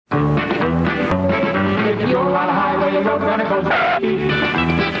those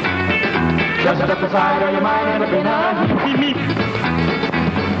just up the side or you might end up in a heap.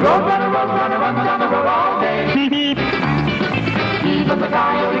 Roadrunner runs on the road all day. Even the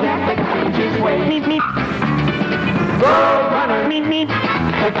coyote can't make a change his way. Roadrunner,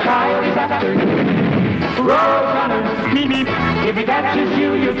 the coyote's after you. Roadrunner, if he catches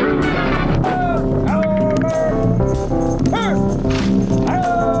you, you're through.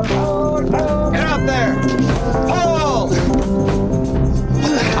 Get out there! Hold!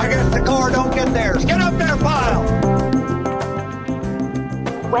 I got the car, don't get theirs. Get up there, pile!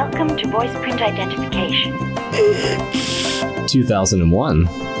 Welcome to voice print identification. 2001.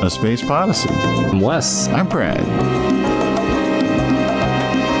 A Space Odyssey. I'm Wes. I'm Brad.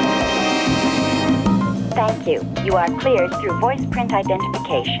 Thank you. You are cleared through voice print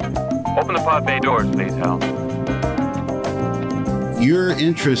identification. Open the pod bay doors, please, Hal. Your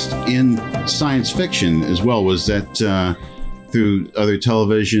interest in science fiction as well, was that through other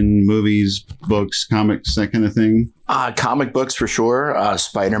television, movies, books, comics, that kind of thing? Comic books for sure.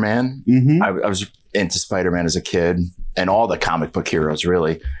 Spider-Man. Mm-hmm. I was into Spider-Man as a kid, and all the comic book heroes,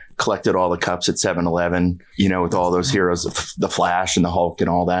 really. Collected all the cups at 7-Eleven, with all those heroes, the Flash and the Hulk and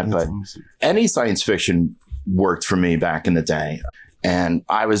all that. That's but awesome. Any science fiction worked for me back in the day. And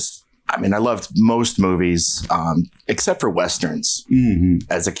I loved most movies, except for Westerns. Mm-hmm.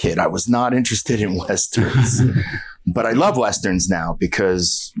 As a kid, I was not interested in Westerns. But I love Westerns now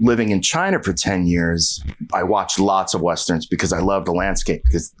because living in China for 10 years, I watched lots of Westerns because I love the landscape,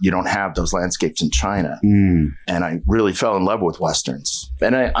 because you don't have those landscapes in China. Mm. And I really fell in love with Westerns.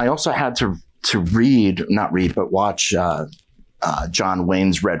 And I also had to watch John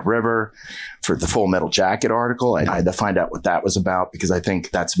Wayne's Red River for the Full Metal Jacket article. I had to find out what that was about, because I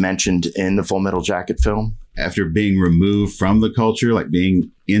think that's mentioned in the Full Metal Jacket film. After being removed from the culture, like being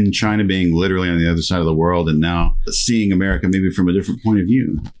in China, being literally on the other side of the world, and now seeing America maybe from a different point of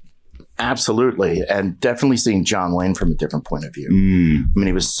view. Absolutely. And definitely seeing John Wayne from a different point of view. Mm.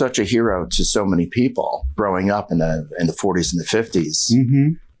 He was such a hero to so many people growing up in the 40s and the 50s. Mm-hmm.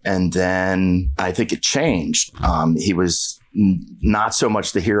 And then I think it changed. He was not so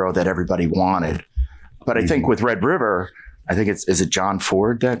much the hero that everybody wanted. But I think with Red River, I think is it John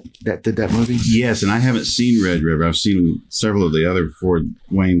Ford that did that movie? Yes, and I haven't seen Red River. I've seen several of the other Ford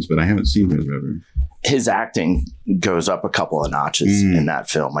Waynes, but I haven't seen Red River. His acting goes up a couple of notches in that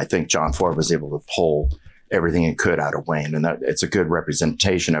film. I think John Ford was able to pull everything he could out of Wayne, and that it's a good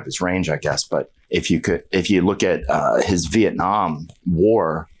representation of his range, I guess. But if you look at his Vietnam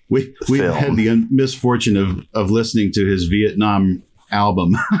War, we've had the misfortune of listening to his Vietnam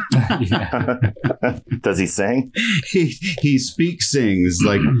album. Does he sing? He sings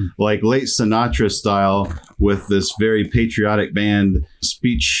like late Sinatra style, with this very patriotic band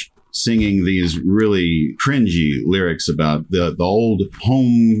speech singing these really cringy lyrics about the old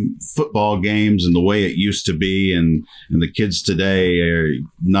home football games and the way it used to be, and the kids today are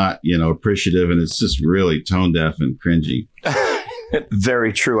not appreciative, and it's just really tone deaf and cringy.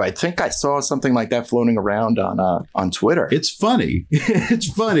 Very true. I think I saw something like that floating around on Twitter. It's funny. It's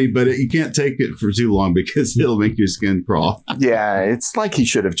funny, but you can't take it for too long because it'll make your skin crawl. Yeah, it's like he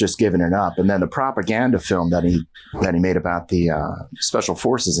should have just given it up. And then the propaganda film that he made about the special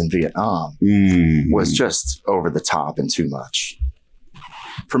forces in Vietnam was just over the top and too much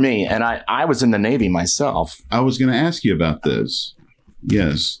for me. And I was in the Navy myself. I was going to ask you about this.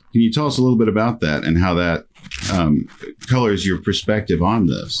 Yes. Can you tell us a little bit about that and how that colors your perspective on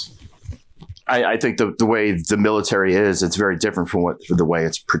this? I think the way the military is, it's very different from the way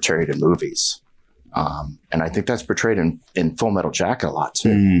it's portrayed in movies. And I think that's portrayed in Full Metal Jacket a lot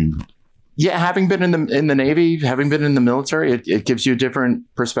too. Yeah, having been in the Navy, having been in the military, it gives you a different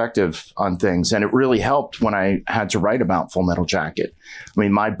perspective on things. And it really helped when I had to write about Full Metal Jacket. I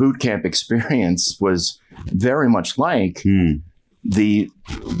mean, my boot camp experience was very much like the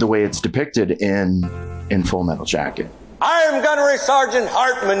way it's depicted in Full Metal Jacket. I am Gunnery Sergeant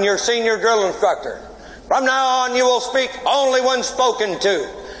Hartman, your senior drill instructor. From now on, you will speak only when spoken to.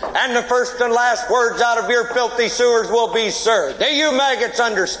 And the first and last words out of your filthy sewers will be, sir. Do you maggots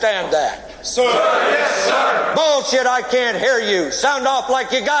understand that? Sir, yes, sir. Bullshit, I can't hear you. Sound off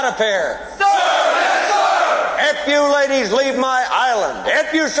like you got a pair. Sir, yes, sir. If you ladies leave my island,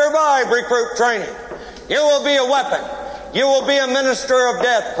 if you survive recruit training, you will be a weapon. You will be a minister of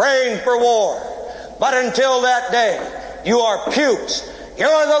death praying for war. But until that day, you are pukes. You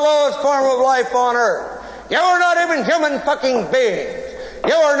are the lowest form of life on earth. You are not even human fucking beings.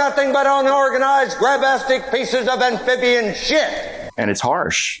 You are nothing but unorganized, grabastic pieces of amphibian shit. And it's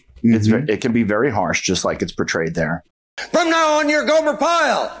harsh. Mm-hmm. It can be very harsh, just like it's portrayed there. From now on, you're Gomer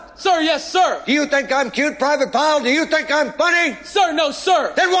Pyle. Sir, yes, sir. Do you think I'm cute, Private Pyle? Do you think I'm funny? Sir, no,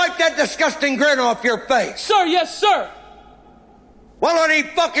 sir. Then wipe that disgusting grin off your face. Sir, yes, sir. Well, any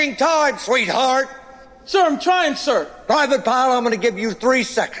fucking time, sweetheart. Sir, I'm trying, sir. Private Pyle, I'm gonna give you 3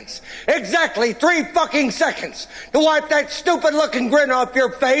 seconds. Exactly 3 fucking seconds to wipe that stupid-looking grin off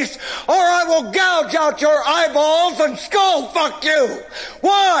your face, or I will gouge out your eyeballs and skull fuck you.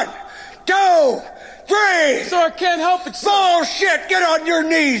 1, 2, 3. Sir, I can't help it, sir. Bullshit! Get on your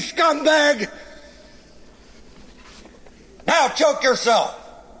knees, scumbag! Now choke yourself.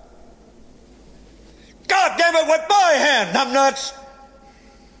 God damn it, with my hand, numbnuts!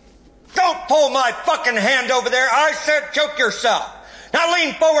 Don't pull my fucking hand over there. I said choke yourself. Now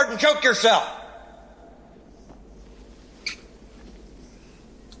lean forward and choke yourself.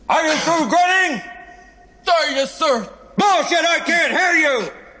 Are you through grinning? Sir, yes, sir. Bullshit, I can't hear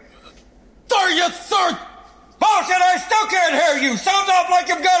you. Sir, yes, sir. Bullshit, I still can't hear you. Sounds off like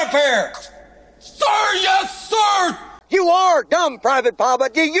you've got a pair. Sir, yes, sir. You are dumb, Private Pyle,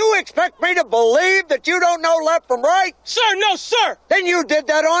 but do you expect me to believe that you don't know left from right? Sir, no, sir. Then you did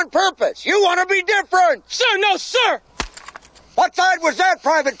that on purpose. You want to be different. Sir, no, sir. What side was that,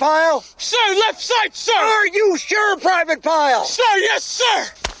 Private Pyle? Sir, left side, sir. Are you sure, Private Pyle? Sir, yes, sir.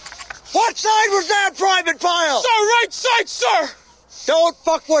 What side was that, Private Pyle? Sir, right side, sir. Don't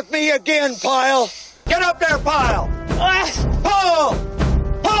fuck with me again, Pyle. Get up there, Pyle. Pull.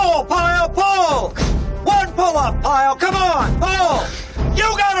 Pull, Pyle, pull. 1 pull-up, Pyle. Come on, pull.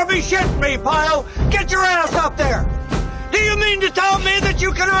 You gotta be shitting me, Pyle. Get your ass up there. Do you mean to tell me that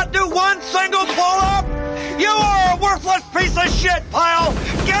you cannot do 1 single pull-up? You are a worthless piece of shit, Pyle.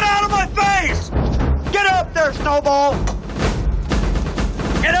 Get out of my face. Get up there, Snowball.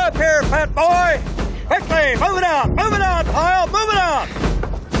 Get up here, pet boy. Quickly, move it out, Pyle, move it out.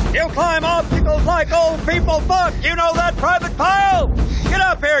 You climb obstacles like old people fuck. You know that, Private Pyle? Get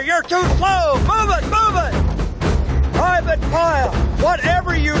up here, you're too slow. Move it, move it. Private Pyle,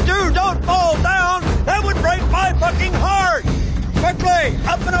 whatever you do, don't fall down. That would break my fucking heart. Quickly,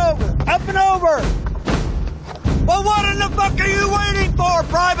 up and over, up and over. Well, what in the fuck are you waiting for,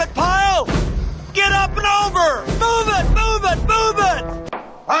 Private Pyle? Get up and over. Move it, move it, move it.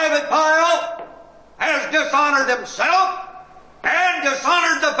 Private Pyle has dishonored himself and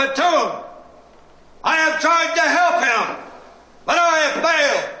dishonored the platoon. I have tried to help him, but I have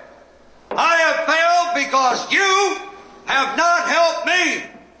failed. I have failed because you have not helped me.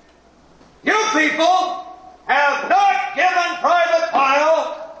 You people have not given Private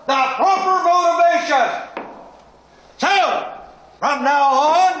Pyle the proper motivation. So, from now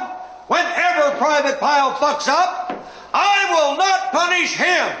on, whenever Private Pyle fucks up, I will not punish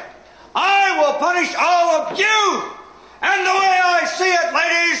him. I will punish all of you. And the way I see it,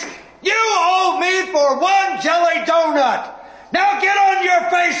 ladies, you owe me for 1 jelly donut. Now get on your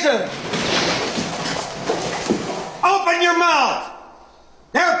faces. Open your mouth.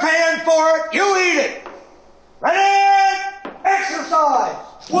 They're paying for it. You eat it. Ready? Exercise.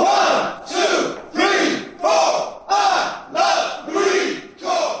 1, 2, 3, 4. I love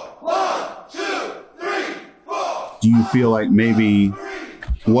Rico. 1, 2, 3, 4. Do you feel like maybe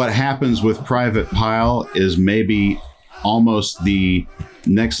what happens with Private Pyle is maybe almost the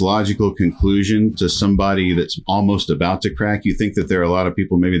next logical conclusion to somebody that's almost about to crack? You think that there are a lot of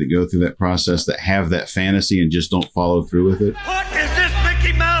people maybe that go through that process that have that fantasy and just don't follow through with it? What is this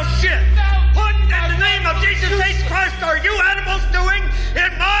Mickey Mouse shit? What in the name of Jesus H. Christ are you animals doing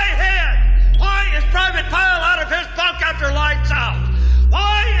in my head? Why is Private Pyle out of his bunk after lights out?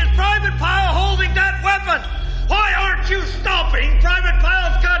 Why is Private Pyle holding that weapon? Why aren't you stomping Private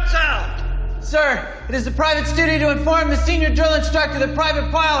Pyle's guts out? Sir, it is the private's duty to inform the senior drill instructor that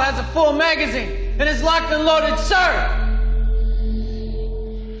Private Pyle has a full magazine and is locked and loaded, sir!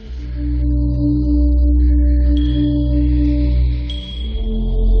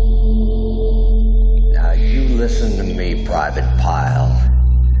 Now you listen to me, Private Pyle,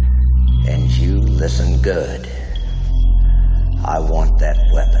 and you listen good. I want that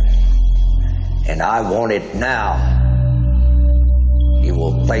weapon, and I want it now. You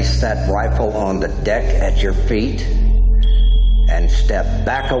will place that rifle on the deck at your feet and step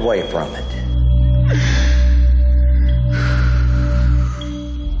back away from it.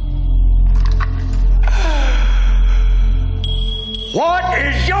 What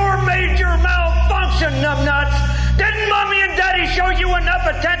is your major malfunction, numbnuts? Didn't Mommy and Daddy show you enough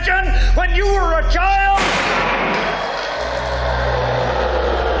attention when you were a child?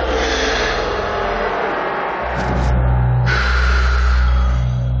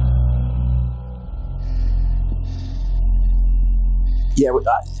 Yeah,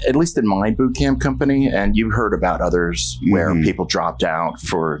 at least in my boot camp company, and you heard about others where people dropped out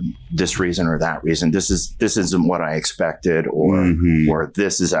for this reason or that reason. This isn't what I expected, or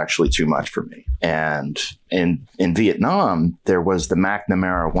this is actually too much for me. And in Vietnam, there was the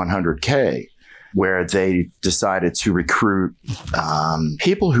McNamara 100K, where they decided to recruit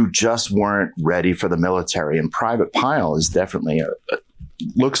people who just weren't ready for the military. And Private Pile is definitely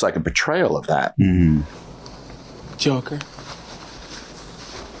looks like a betrayal of that. Joker.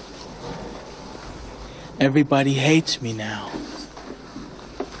 Everybody hates me now.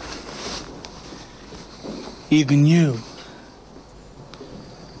 Even you.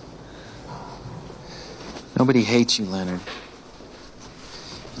 Nobody hates you, Leonard.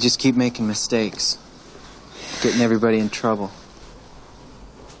 You just keep making mistakes, getting everybody in trouble.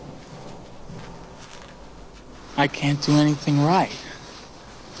 I can't do anything right.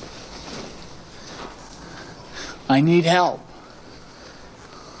 I need help.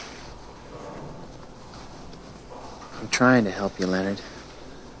 I'm trying to help you, Leonard.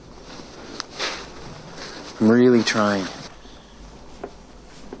 I'm really trying.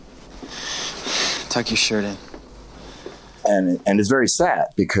 Tuck your shirt in. And it's very sad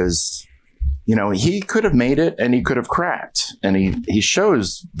because, you know, he could have made it and he could have cracked. And he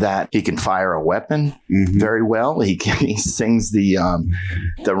shows that he can fire a weapon very well. He sings the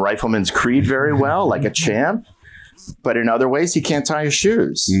Rifleman's Creed very well, like a champ. But in other ways, he can't tie his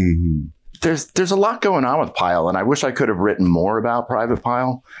shoes. There's a lot going on with Pyle, and I wish I could have written more about Private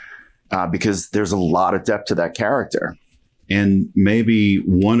Pyle because there's a lot of depth to that character. And maybe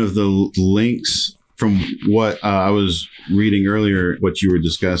one of the links from what I was reading earlier, what you were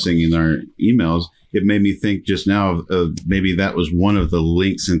discussing in our emails, it made me think just now of maybe that was one of the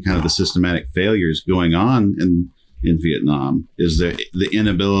links in kind of the systematic failures going on in Vietnam, is the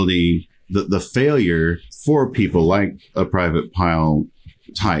inability, the failure for people like a Private Pyle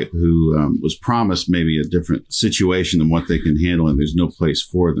type who was promised maybe a different situation than what they can handle, and there's no place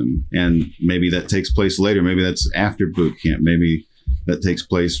for them. And maybe that takes place later. Maybe that's after boot camp. Maybe that takes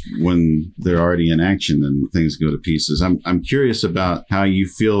place when they're already in action and things go to pieces. I'm curious about how you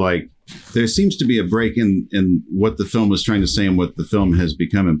feel like there seems to be a break in what the film was trying to say and what the film has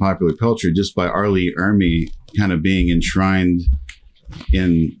become in popular culture just by R. Lee Ermey kind of being enshrined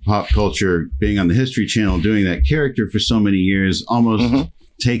in pop culture, being on the History Channel, doing that character for so many years, almost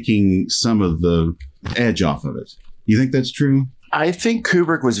taking some of the edge off of it. You think that's true? I think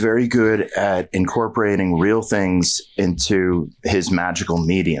Kubrick was very good at incorporating real things into his magical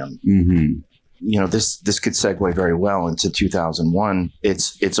medium. You know, this could segue very well into 2001.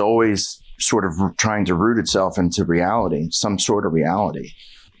 It's always sort of trying to root itself into reality, some sort of reality.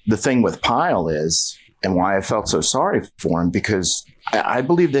 The thing with Pyle is, and why I felt so sorry for him, because I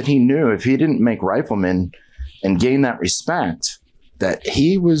believe that he knew if he didn't make Rifleman and gain that respect, that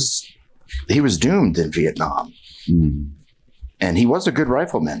he was doomed in Vietnam. And he was a good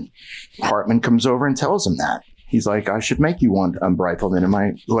rifleman. Hartman comes over and tells him that. He's like, I should make you one rifleman in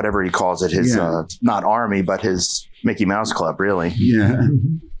my, whatever he calls it, his, not army, but his Mickey Mouse Club, really. Yeah.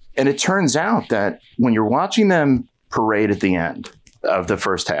 And it turns out that when you're watching them parade at the end of the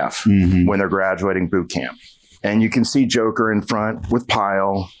first half, when they're graduating boot camp, and you can see Joker in front with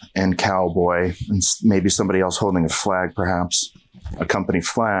Pyle and Cowboy, and maybe somebody else holding a flag, perhaps, a company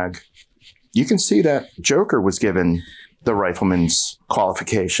flag, you can see that Joker was given the rifleman's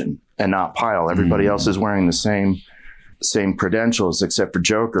qualification and not Pyle. Everybody else is wearing the same credentials except for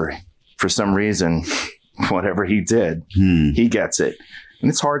Joker. For some reason, whatever he did, he gets it.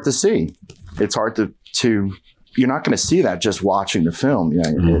 And it's hard to see. It's hard to you're not going to see that just watching the film. You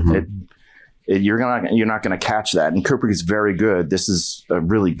know, you're not going to catch that. And Kubrick is very good. This is a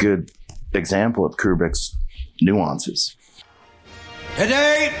really good example of Kubrick's nuances.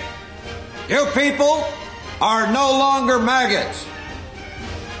 Today, you people are no longer maggots.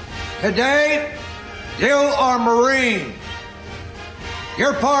 Today, you are Marines.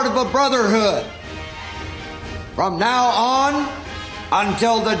 You're part of a brotherhood. From now on,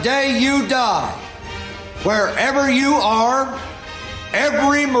 until the day you die, wherever you are,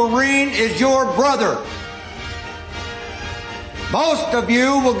 every Marine is your brother. Most of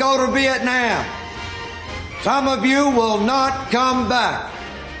you will go to Vietnam. Some of you will not come back.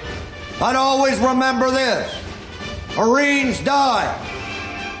 But always remember this, Marines die.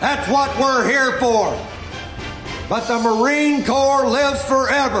 That's what we're here for. But the Marine Corps lives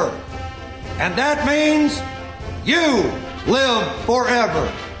forever. And that means you live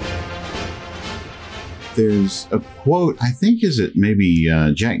forever. There's a quote, I think, is it maybe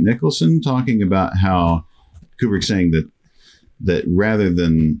Jack Nicholson talking about how Kubrick saying that that rather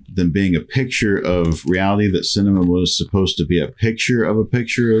than being a picture of reality, that cinema was supposed to be a picture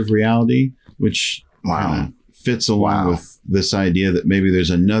of reality, which fits along with this idea that maybe there's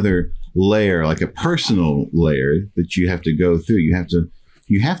another layer, like a personal layer that you have to go through. You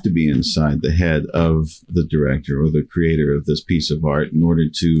have to be inside the head of the director or the creator of this piece of art in order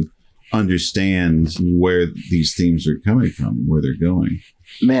to understand where these themes are coming from, where they're going.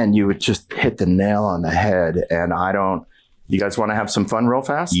 Man, you would just hit the nail on the head. And you guys want to have some fun real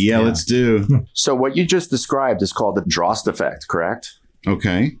fast? Yeah, let's do. So what you just described is called the Drost effect, correct?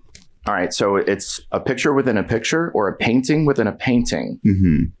 Okay. All right. So it's a picture within a picture or a painting within a painting.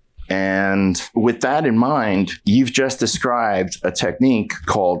 Mm-hmm. And with that in mind, you've just described a technique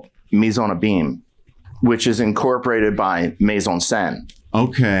called mise en abîme, which is incorporated by mise en scène.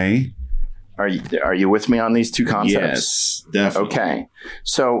 Okay. Are you with me on these two concepts? Yes, definitely. Okay.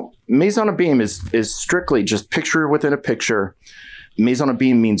 So mise en abîme is strictly just picture within a picture. Mise en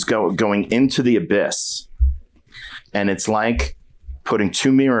abîme means going into the abyss. And it's like putting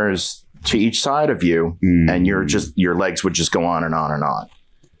two mirrors to each side of you, and your legs would just go on and on and on.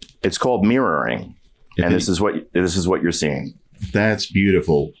 It's called mirroring. And this is what you're seeing. That's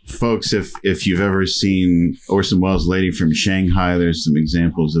beautiful. Folks, if you've ever seen Orson Welles' Lady from Shanghai, there's some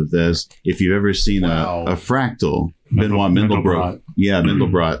examples of this. If you've ever seen a fractal, Benoit Mandelbrot. Yeah,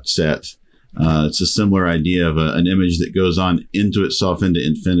 Mandelbrot set. It's a similar idea of an image that goes on into itself into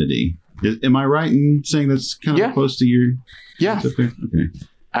infinity. Am I right in saying that's kind of close to your... Yeah. Okay.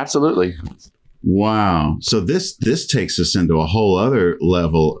 Absolutely. Wow. So this takes us into a whole other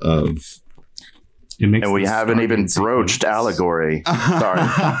level of... And we haven't even broached allegory.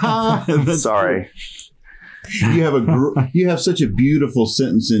 Sorry. Sorry. You have such a beautiful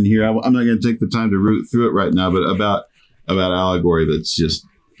sentence in here. I'm not going to take the time to root through it right now, but about allegory that's just,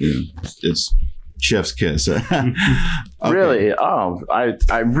 it's chef's kiss. Okay. Really? Oh,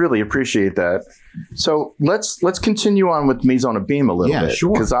 I really appreciate that. So let's continue on with mise en abîme a little bit. Yeah,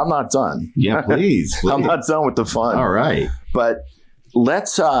 sure. Because I'm not done. Yeah, please. I'm not done with the fun. All right. But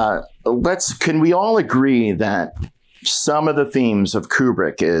can we all agree that some of the themes of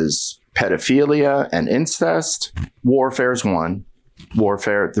Kubrick is pedophilia and incest? Warfare's one.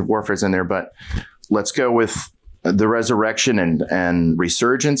 The warfare's in there, but let's go with the resurrection and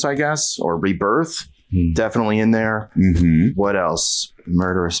resurgence, I guess, or rebirth. Definitely in there. Mm-hmm. What else?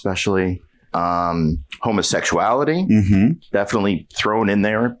 Murder, especially. Homosexuality. Mm-hmm. Definitely thrown in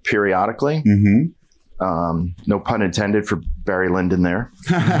there periodically. Mm-hmm. No pun intended for Barry Lyndon there.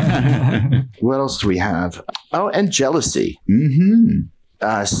 What else do we have? Oh, and jealousy. Mm-hmm.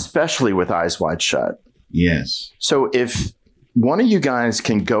 Especially with Eyes Wide Shut. Yes. So if one of you guys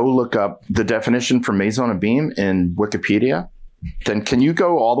can go look up the definition for mise en abîme in Wikipedia, then can you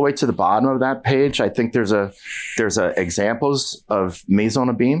go all the way to the bottom of that page? I think there's a examples of mise en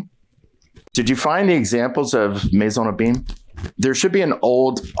abîme. Did you find the examples of mise en abîme? There should be an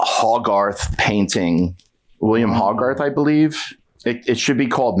old Hogarth painting, William Hogarth, I believe. It should be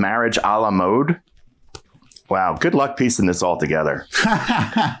called Marriage a la Mode. Wow, good luck piecing this all together.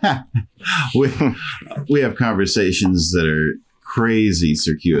 we have conversations that are crazy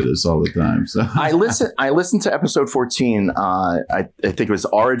circuitous all the time. So I listened to episode 14. I think it was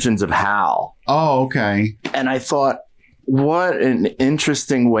Origins of Hal. Oh, okay. And I thought, what an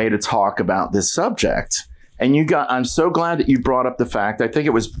interesting way to talk about this subject. And I'm so glad that you brought up the fact, I think it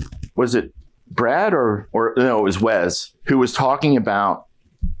was it Brad or no, it was Wes who was talking about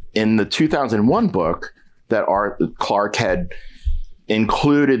in the 2001 book that Clark had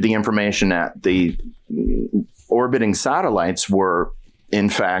included the information that the orbiting satellites were in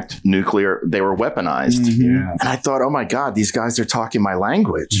fact nuclear, they were weaponized. Mm-hmm. Yeah. And I thought, oh my God, these guys are talking my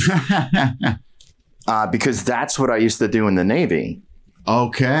language. Because that's what I used to do in the Navy.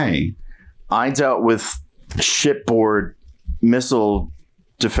 Okay. I dealt with shipboard missile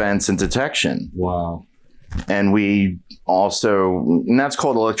defense and detection. Wow. And and that's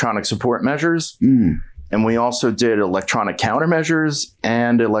called electronic support measures. And we also did electronic countermeasures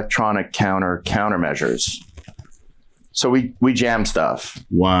and electronic countermeasures. So we jammed stuff.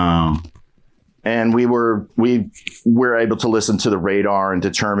 Wow. And we were able to listen to the radar and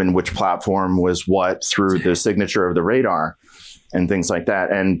determine which platform was what through the signature of the radar and things like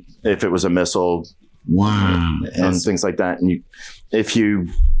that. And if it was a missile, wow, and things like that. And if you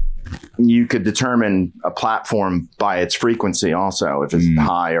could determine a platform by its frequency also, if it's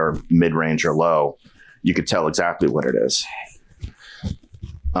high or mid range or low, you could tell exactly what it is.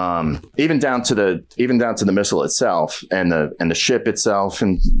 Even down to the missile itself and the ship itself.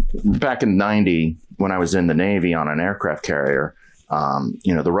 And back in '90, when I was in the Navy on an aircraft carrier,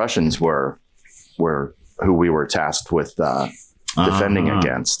 the Russians were who we were tasked with defending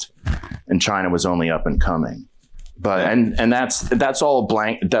against, and China was only up and coming. But and that's all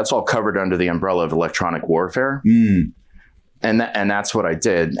blank. That's all covered under the umbrella of electronic warfare. And that's what I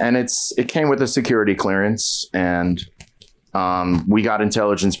did. And it came with a security clearance, and we got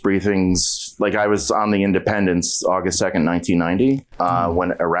intelligence briefings. Like I was on the Independence, August 2nd, 1990,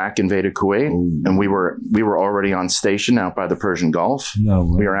 when Iraq invaded Kuwait, and we were already on station out by the Persian Gulf. No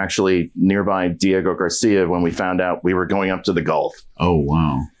way. We were actually nearby Diego Garcia when we found out we were going up to the Gulf. Oh,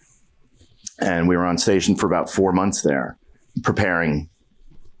 wow. And we were on station for about 4 months there, preparing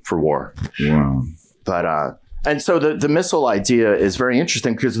for war. Wow. But and so the missile idea is very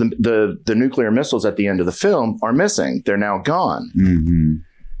interesting because the nuclear missiles at the end of the film are missing. They're now gone. Mm-hmm.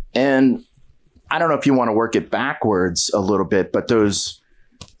 And I don't know if you want to work it backwards a little bit, but those,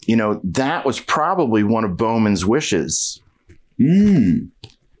 that was probably one of Bowman's wishes. I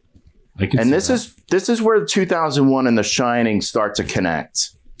And this is where 2001 and The Shining start to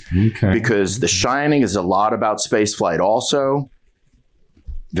connect. Okay. Because The Shining is a lot about spaceflight also,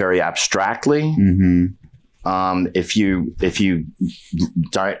 very abstractly. Mm-hmm. If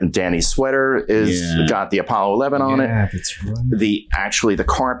Danny's sweater got the Apollo 11 on it. That's right. The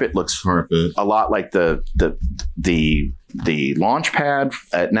carpet looks a lot like the launch pad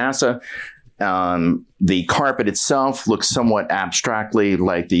at NASA. The carpet itself looks somewhat abstractly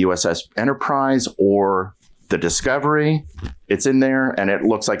like the USS Enterprise or the Discovery. It's in there, and it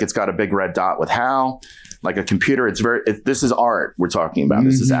looks like it's got a big red dot with HAL, like a computer. This is art we're talking about.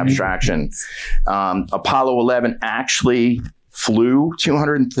 This is abstraction. Apollo 11 actually flew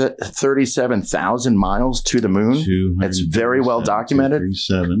 237,000 miles to the moon. It's very well documented.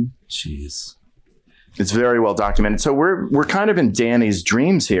 Jeez. It's very well documented. So we're kind of in Danny's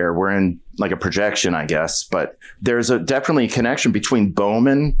dreams here. We're in like a projection, I guess, but there's definitely a connection between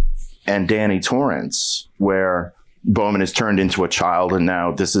Bowman and Danny Torrance, where Bowman is turned into a child, and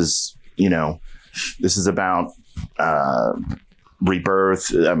now this is about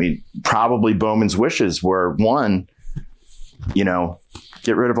rebirth. I mean, probably Bowman's wishes were one,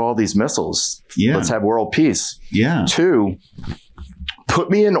 get rid of all these missiles. Yeah. Let's have world peace. Yeah. 2, put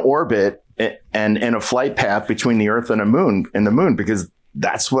me in orbit and in a flight path between the Earth and the moon, because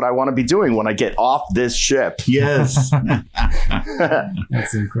that's what I want to be doing when I get off this ship. Yes.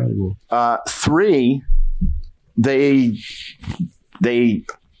 That's incredible. 3, they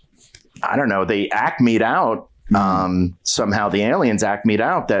I don't know, they Acme'd out. Somehow the aliens Acme'd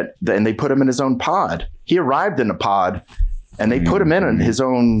out and they put him in his own pod. He arrived in a pod, and they put him in his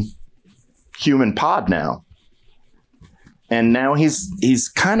own human pod now. And now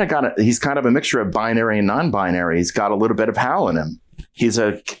he's kind of a mixture of binary and non-binary. He's got a little bit of HAL in him. He's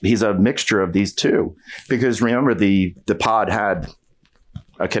a mixture of these two, because remember the pod had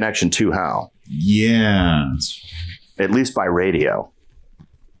a connection to HAL. Yeah. At least by radio.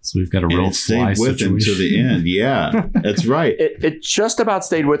 So we've got a real fly with him to the end. Yeah, that's right. It just about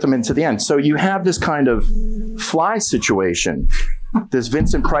stayed with him into the end. So you have this kind of fly situation, this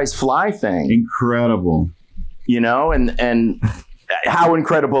Vincent Price fly thing. Incredible. And how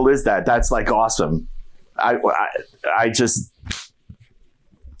incredible is that? That's like awesome. I just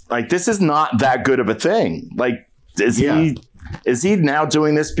like, this is not that good of a thing. Like, is he now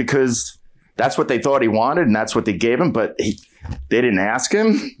doing this because that's what they thought he wanted and that's what they gave him, but they didn't ask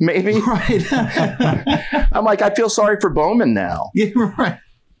him, maybe? Right. I'm like, I feel sorry for Bowman now. Yeah, right.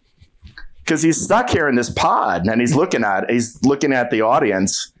 Because he's stuck here in this pod, and he's looking at the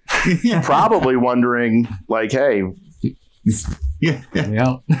audience, probably wondering, like, hey, yeah.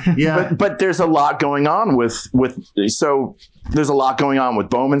 But there's a lot going on with there's a lot going on with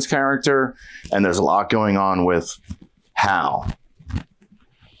Bowman's character, and there's a lot going on with Hal.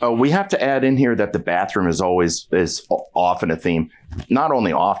 Oh, we have to add in here that the bathroom is often a theme. Not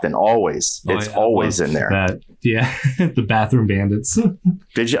only often, always. It's always in there. The bathroom bandits.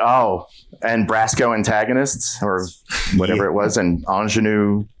 Did you? Oh, and Brasco antagonists, or whatever it was, and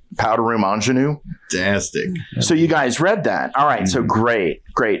Ingenue, Powder Room Ingenue. Fantastic. So you guys read that. All right, so great.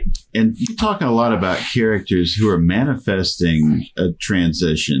 And you're talking a lot about characters who are manifesting a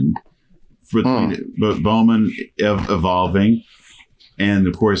transition. But Bowman evolving. And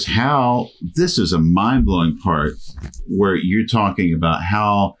of course, Hal, this is a mind-blowing part where you're talking about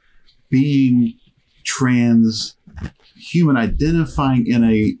how being transhuman, identifying in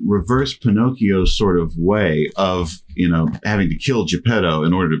a reverse Pinocchio sort of way of, having to kill Geppetto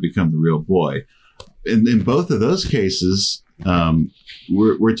in order to become the real boy. And in both of those cases,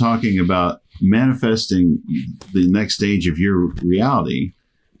 we're talking about manifesting the next stage of your reality.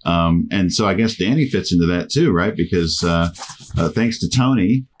 And so I guess Danny fits into that too, right? Because thanks to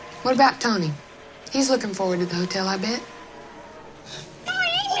Tony. What about Tony? He's looking forward to the hotel, I bet.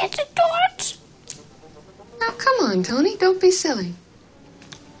 on, Tony. Don't be silly.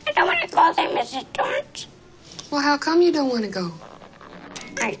 I don't want to go there, Mrs. Torrance. Well, how come you don't want to go?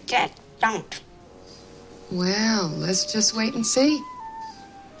 I just don't. Well, let's just wait and see.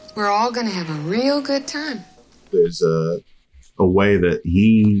 We're all going to have a real good time. There's a way that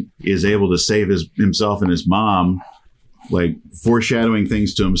he is able to save himself and his mom, like foreshadowing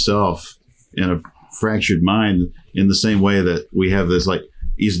things to himself in a fractured mind, in the same way that we have this, like,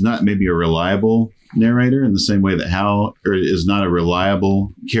 he's not maybe a reliable narrator in the same way that Hal is not a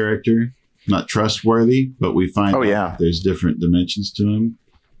reliable character, not trustworthy, but we find there's different dimensions to him.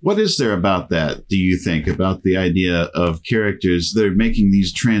 What is there about that, do you think, about the idea of characters that are making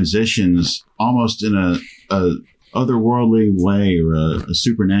these transitions almost in a otherworldly way or a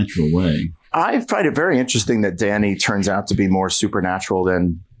supernatural way? I find it very interesting that Danny turns out to be more supernatural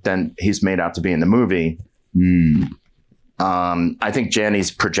than he's made out to be in the movie. I think Danny's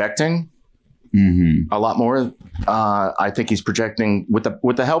projecting a lot more. I think he's projecting with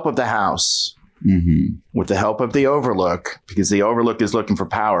the help of the house, with the help of the Overlook, because the Overlook is looking for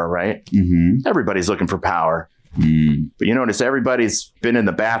power, right? Everybody's looking for power. But you notice everybody's been in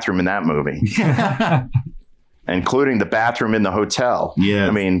the bathroom in that movie, including the bathroom in the hotel. Yeah.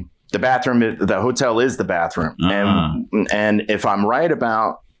 I mean, the hotel is the bathroom. And if I'm right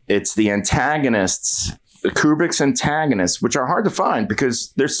about, it's the antagonists, the Kubrick's antagonists, which are hard to find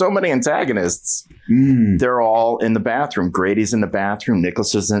because there's so many antagonists. They're all in the bathroom. Grady's in the bathroom.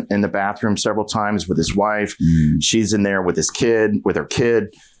 Nicholas is in the bathroom several times with his wife. She's in there with her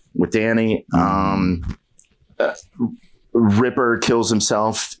kid, with Danny. Ripper kills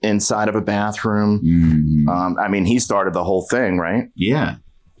himself inside of a bathroom. I mean, he started the whole thing, right? Yeah.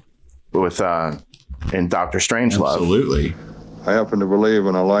 With in Dr. Strangelove. Absolutely. I happen to believe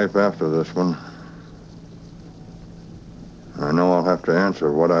in a life after this one. I know I'll have to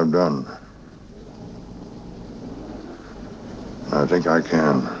answer what I've done. I think I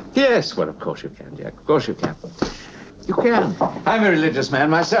can. Yes, well, of course you can, Jack. Of course you can. You can. I'm a religious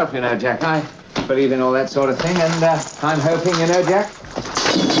man myself, you know, Jack. I believe in all that sort of thing, and I'm hoping, you know, Jack.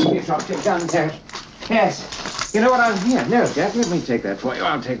 You dropped your gun, Jack. Yes. You know what I'm... Here, no, Jack, let me take that for you.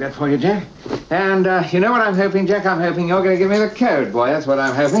 I'll take that for you, Jack. And you know what I'm hoping, Jack? I'm hoping you're going to give me the code, boy. That's what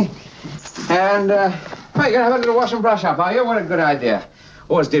I'm hoping. And, oh, you're going to have a little wash and brush up, are you? What a good idea.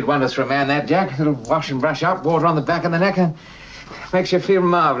 Always did wonders for a man, that, Jack. A little wash and brush up, water on the back of the neck, and makes you feel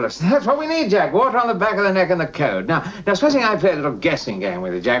marvelous. That's what we need, Jack. Water on the back of the neck and the code. Now, supposing I play a little guessing game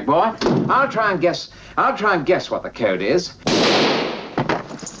with you, Jack, boy. I'll try and guess what the code is.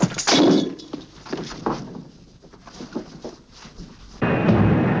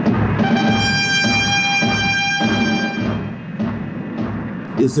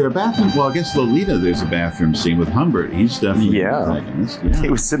 Is there a bathroom? Well, I guess Lolita, there's a bathroom scene with Humbert. He's definitely He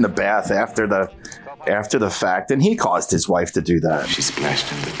was in the bath after the fact, and he caused his wife to do that. She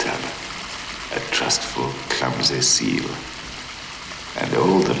splashed in the tub, a trustful, clumsy seal, and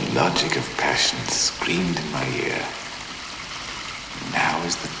all the logic of passion screamed in my ear. Now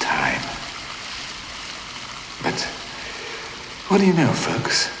is the time. But what do you know,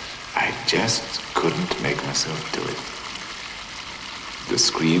 folks? I just couldn't make myself do it. The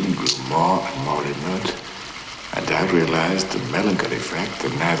scream grew more and more remote, and I realized the melancholy fact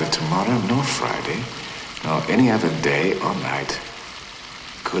that neither tomorrow nor Friday, nor any other day or night,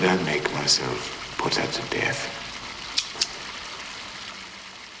 could I make myself put her to death.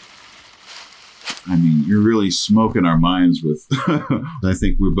 I mean, you're really smoking our minds with... I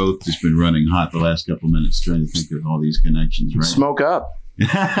think we've both just been running hot the last couple minutes trying to think of all these connections, right? Smoke up.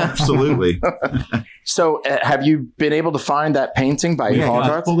 Absolutely. So, have you been able to find that painting by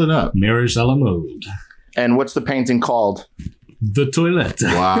Hogarth? Pulled it up. Mirage a la mode. And what's the painting called? The Toilet.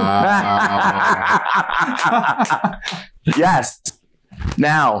 Wow. Yes.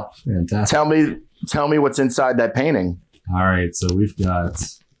 Now, fantastic. Tell me what's inside that painting. All right, so we've got...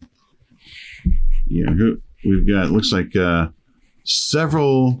 Yeah, we've got, looks like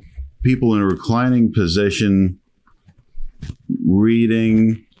several people in a reclining position,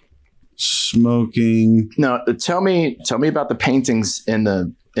 reading, smoking. No, tell me about the paintings in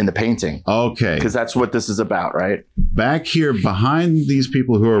the painting. Okay. Because that's what this is about, right? Back here behind these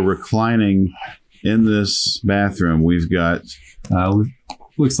people who are reclining in this bathroom, we've got...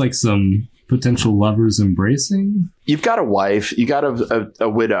 looks like some potential lovers embracing. You've got a wife. You got a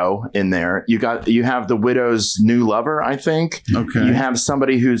widow in there. You have the widow's new lover, I think. Okay. You have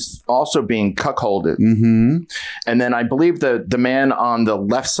somebody who's also being cuckolded. And then I believe the man on the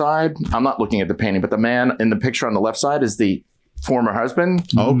left side, I'm not looking at the painting, but the man in the picture on the left side is the former husband.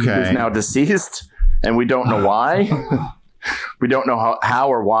 Okay. Who's now deceased, and we don't know why. We don't know how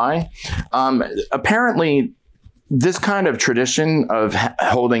or why. Apparently, this kind of tradition of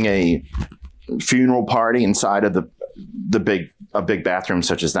holding a funeral party inside of a big bathroom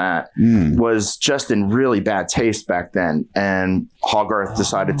such as that was just in really bad taste back then. And Hogarth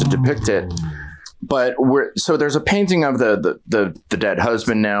decided to depict it. But so there's a painting of the dead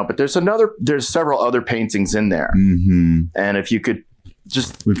husband now, but there's several other paintings in there. And if you could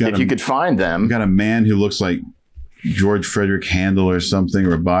you could find them. We've got a man who looks like George Frederick Handel or something,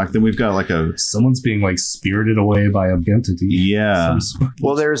 or Bach. Then we've got like someone's being like spirited away by a entity. Yeah.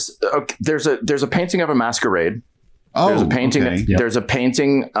 Well, there's a painting of a masquerade. Oh, there's a painting. okay. There's a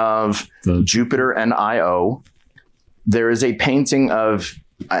painting of Jupiter and Io. There is a painting of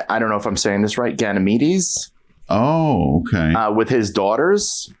I don't know if I'm saying this right, Ganymedes. Oh, okay. With his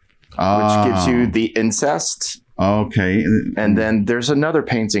daughters, which gives you the incest. Okay. And then there's another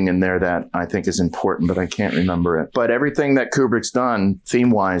painting in there that I think is important, but I can't remember it. But everything that Kubrick's done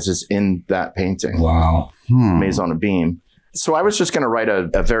theme-wise is in that painting. Wow. Maison of Beam. So I was just going to write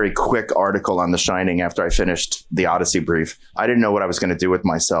a very quick article on The Shining after I finished the Odyssey brief. I didn't know what I was going to do with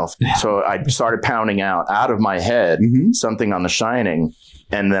myself. So I started pounding out of my head something on The Shining.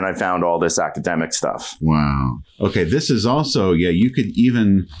 And then I found all this academic stuff. Wow. Okay, this is also, you could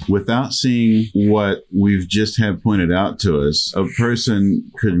even, without seeing what we've just had pointed out to us, a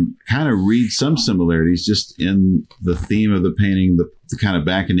person could kind of read some similarities just in the theme of the painting, the kind of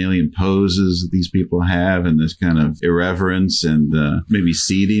bacchanalian poses that these people have, and this kind of irreverence and maybe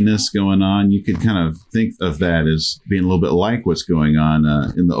seediness going on. You could kind of think of that as being a little bit like what's going on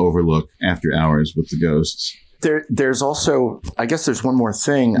in the Overlook After Hours with the ghosts. There's also, I guess there's one more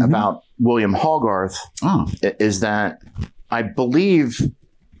thing about William Hogarth, is that I believe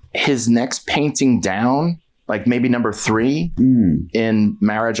his next painting down, like maybe number 3 in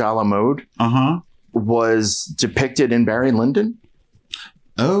Marriage a la Mode, was depicted in Barry Lyndon.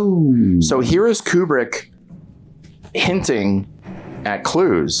 Oh. So here is Kubrick hinting at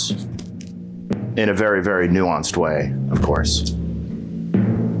clues in a very, very nuanced way, of course.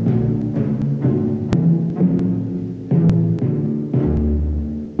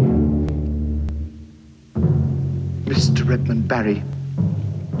 Mr. Redmond Barry.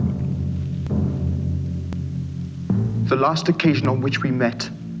 The last occasion on which we met,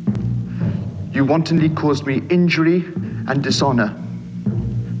 you wantonly caused me injury and dishonor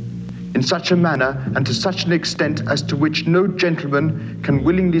in such a manner and to such an extent as to which no gentleman can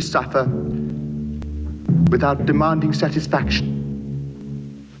willingly suffer without demanding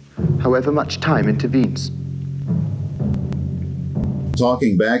satisfaction, however much time intervenes.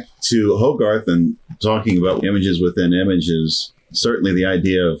 Talking back to Hogarth and talking about images within images, certainly the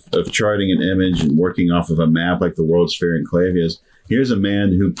idea of charting an image and working off of a map like the World's Fair Enclave is. Here's a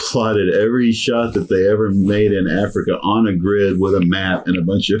man who plotted every shot that they ever made in Africa on a grid with a map and a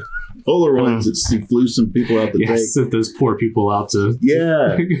bunch of Polaroids that he flew some people out to take. Sent those poor people out to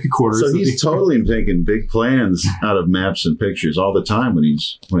quarters. So he's totally taking big plans out of maps and pictures all the time when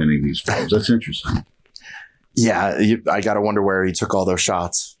he's planning these films. That's interesting. Yeah, I got to wonder where he took all those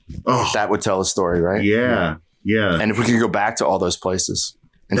shots. Oh, that would tell a story, right? Yeah. And if we could go back to all those places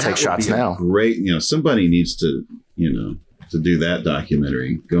and take shots now. Great. Somebody needs to, to do that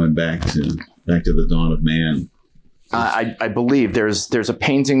documentary, going back to the dawn of man. I believe there's a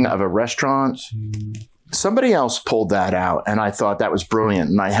painting of a restaurant. Somebody else pulled that out, and I thought that was brilliant.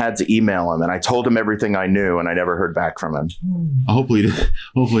 And I had to email him, and I told him everything I knew, and I never heard back from him. Hopefully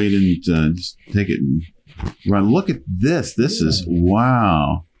he didn't just take it and run. Look at this. This is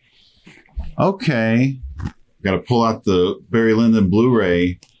wow. Okay, got to pull out the Barry Lyndon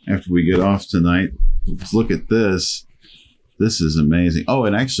Blu-ray after we get off tonight. Let's look at this. This is amazing. Oh,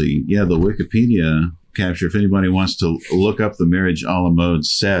 and actually, the Wikipedia capture, if anybody wants to look up the Marriage a la Mode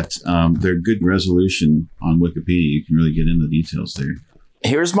set, they're good resolution on Wikipedia. You can really get into the details there.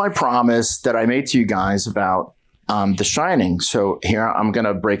 Here's my promise that I made to you guys about The Shining. So here I'm going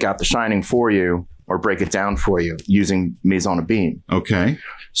to break out The Shining for you, or break it down for you using Maison of Beam. Okay.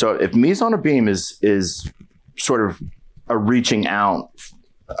 So if Maison of Beam is sort of a reaching out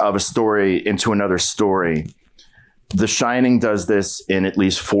of a story into another story, The Shining does this in at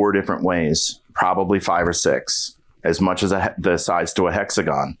least 4 different ways, probably 5 or 6, as much as the size to a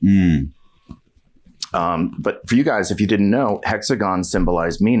hexagon. But for you guys, if you didn't know, hexagons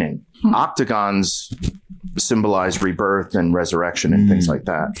symbolize meaning. Octagons symbolize rebirth and resurrection and things like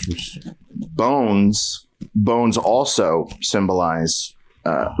that. Bones also symbolize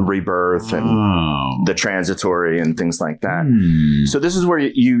rebirth and the transitory and things like that. So this is where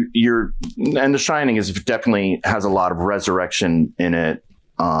you're, and The Shining definitely has a lot of resurrection in it,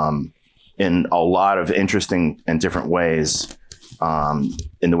 in a lot of interesting and different ways,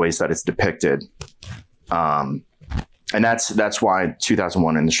 in the ways that it's depicted. And that's why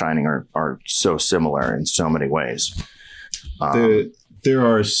 2001 and The Shining are so similar in so many ways. There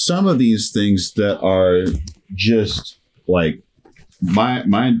are some of these things that are just like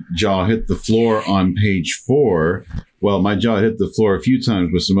my jaw hit the floor on page 4. Well, my jaw hit the floor a few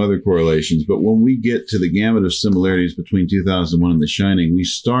times with some other correlations, but when we get to the gamut of similarities between 2001 and The Shining, we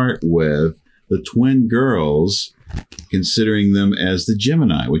start with the twin girls, considering them as the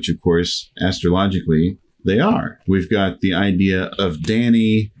Gemini, which of course, astrologically, they are. We've got the idea of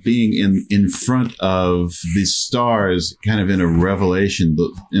Danny being in front of the stars, kind of in a revelation,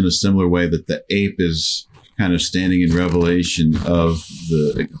 in a similar way that the ape is kind of standing in revelation of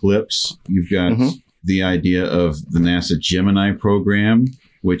the eclipse. You've got the idea of the NASA Gemini program,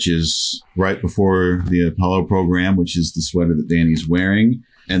 which is right before the Apollo program, which is the sweater that Danny's wearing.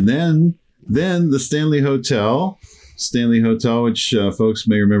 And then the Stanley Hotel, which folks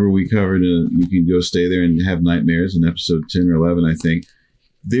may remember we covered. You can go stay there and have nightmares in episode 10 or 11, I think.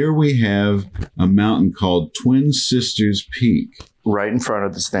 There we have a mountain called Twin Sisters Peak. Right in front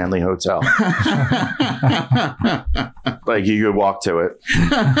of the Stanley Hotel. Like you could walk to it.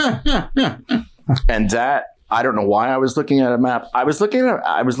 And that, I don't know why I was looking at a map. I was looking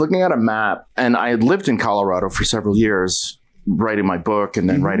at a map, and I had lived in Colorado for several years, writing my book and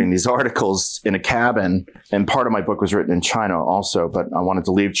then writing these articles in a cabin. And part of my book was written in China also, but I wanted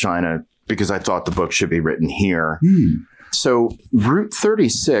to leave China because I thought the book should be written here. So Route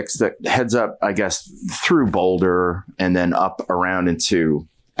 36 that heads up, I guess, through Boulder and then up around into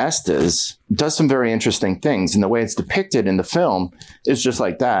Estes does some very interesting things. And the way it's depicted in the film is just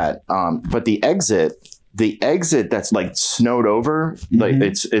like that. But the exit that's like snowed over, like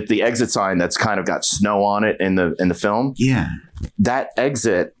it's the exit sign that's kind of got snow on it in the film. Yeah. That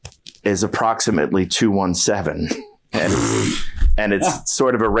exit is approximately 217. And it's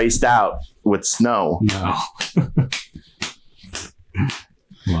sort of erased out with snow. No.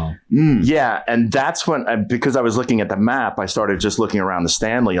 Wow. Yeah, and that's when, because I was looking at the map, I started just looking around the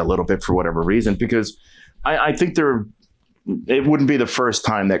Stanley a little bit for whatever reason, because I think it wouldn't be the first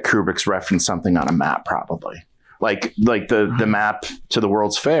time that Kubrick's referenced something on a map, probably. Like the map to the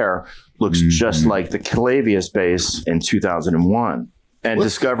World's Fair looks just like the Clavius base in 2001. And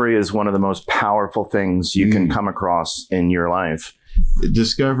Discovery is one of the most powerful things you can come across in your life.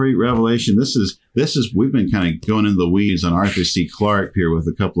 Discovery, Revelation. This is we've been kind of going into the weeds on Arthur C. Clarke here with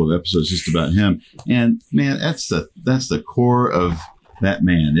a couple of episodes just about him. And man, that's the core of that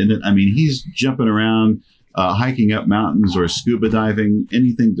man, isn't it? I mean, he's jumping around, hiking up mountains or scuba diving,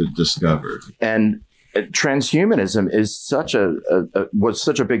 anything to discover. And transhumanism is was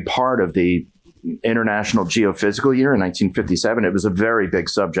such a big part of the International Geophysical Year in 1957. It was a very big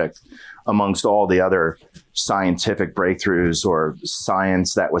subject amongst all the other scientific breakthroughs or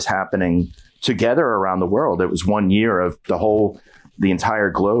science that was happening together around the world. It was 1 year of the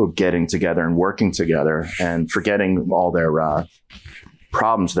entire globe getting together and working together and forgetting all their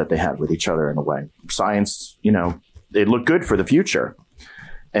problems that they had with each other in a way. Science, it looked good for the future.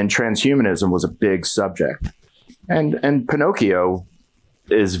 And transhumanism was a big subject. And Pinocchio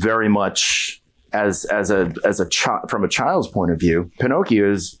is very much from a child's point of view, Pinocchio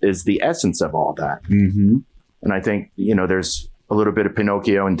is the essence of all that. And I think, there's a little bit of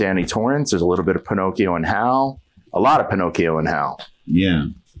Pinocchio in Danny Torrance. There's a little bit of Pinocchio in Hal, a lot of Pinocchio in Hal. Yeah.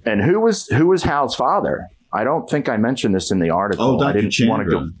 And who was Hal's father? I don't think I mentioned this in the article. Oh, Dr. I didn't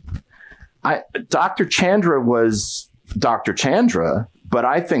Chandra. want to go. Dr. Chandra was Dr. Chandra, but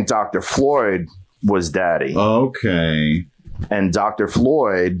I think Dr. Floyd was Daddy. Okay. And Dr.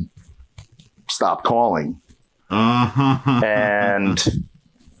 Floyd stopped calling. And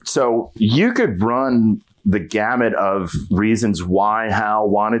so you could run the gamut of reasons why Hal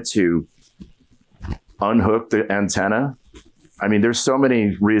wanted to unhook the antenna. I mean, there's so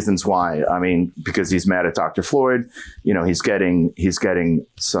many reasons why. I mean, because he's mad at Dr. Floyd. He's getting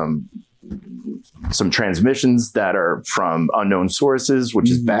some transmissions that are from unknown sources, which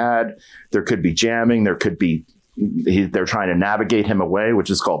is bad. There could be jamming. There could be they're trying to navigate him away, which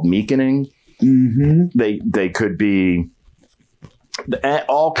is called meakening. They could be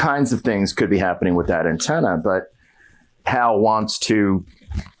all kinds of things could be happening with that antenna, but Hal wants to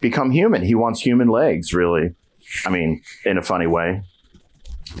become human. He wants human legs, really. I mean, in a funny way,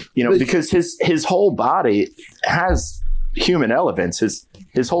 because his whole body has human elements.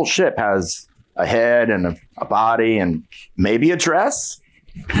 His whole ship has a head and a body and maybe a dress.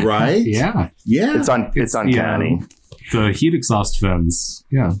 Right? Yeah. It's uncanny. The heat exhaust fins.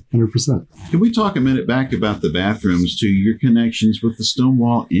 Yeah, 100%. Can we talk a minute back about the bathrooms to your connections with the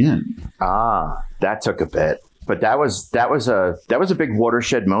Stonewall Inn? That took a bit. But that was a big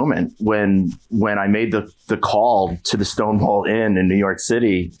watershed moment when I made the call to the Stonewall Inn in New York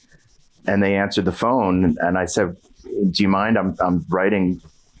City, and they answered the phone, and I said, "Do you mind? I'm writing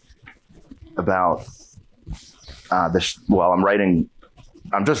about this. Well, I'm writing.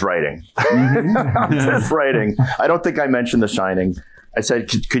 I'm just writing. I'm just writing. I don't think I mentioned The Shining." I said,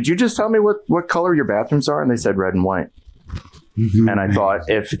 "Could you just tell me what color your bathrooms are?" And they said red and white. And I thought,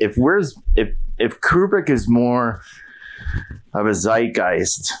 if Kubrick is more of a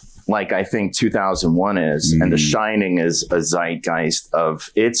zeitgeist, like I think 2001 is, and The Shining is a zeitgeist of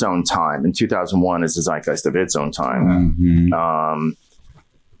its own time, and 2001 is a zeitgeist of its own time.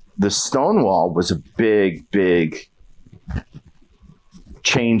 The Stonewall was a big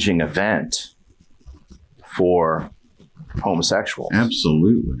changing event for homosexuals.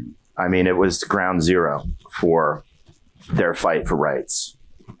 Absolutely. I mean, it was ground zero for their fight for rights.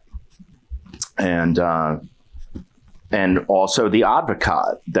 And also the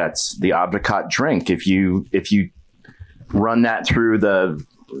Advocat. That's the Advocat drink. If you run that through the,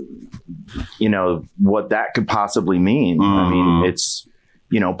 what that could possibly mean. I mean, it's,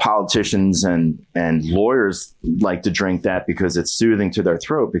 politicians and lawyers like to drink that because it's soothing to their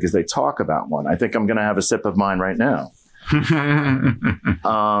throat because they talk about one. I think I'm going to have a sip of mine right now.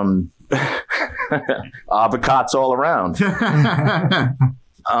 Avocados all around.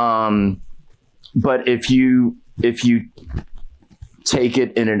 But if you take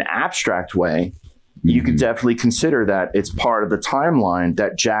it in an abstract way, you could definitely consider that it's part of the timeline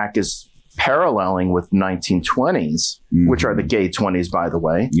that Jack is paralleling with 1920s, which are the gay 20s, by the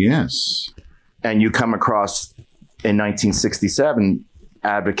way. Yes. And you come across in 1967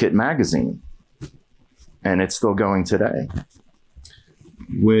 Advocate magazine, and it's still going today.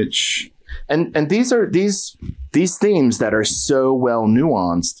 Which and these themes that are so well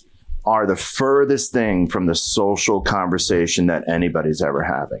nuanced are the furthest thing from the social conversation that anybody's ever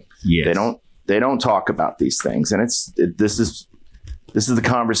having. Yes. They don't talk about these things, and this is the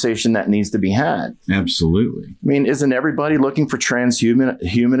conversation that needs to be had. Absolutely. I mean, isn't everybody looking for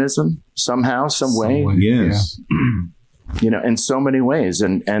transhumanism somehow, some way? Yes. Yeah. In so many ways.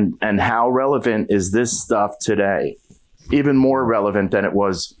 And how relevant is this stuff today? Even more relevant than it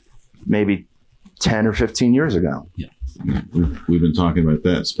was maybe 10 or 15 years ago. Yeah. We've been talking about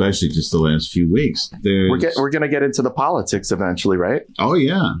that, especially just the last few weeks. We're going to get into the politics eventually, right? Oh,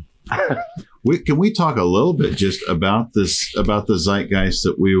 yeah. Can we talk a little bit just about the zeitgeist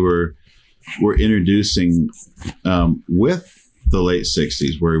that we were introducing with the late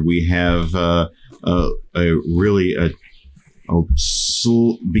 60s, where we have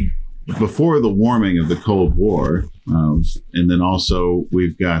before the warming of the Cold War, and then also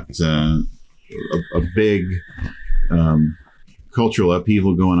we've got a big cultural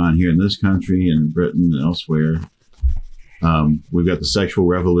upheaval going on here in this country and Britain and elsewhere. We've got the sexual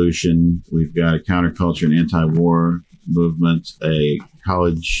revolution. We've got a counterculture and anti-war movement, a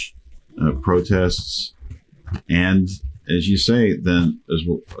college protests, and as you say, then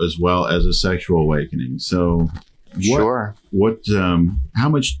as well as a sexual awakening. So, sure. How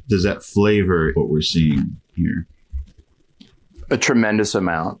much does that flavor what we're seeing here? A tremendous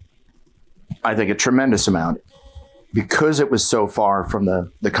amount. I think a tremendous amount, because it was so far from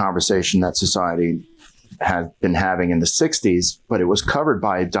the conversation that society had been having in the 60s, but it was covered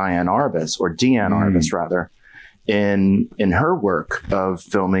by Deanne Arbus rather, in her work of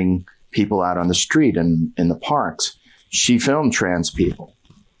filming people out on the street and in the parks. She filmed trans people.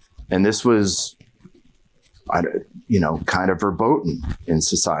 And this was, kind of verboten in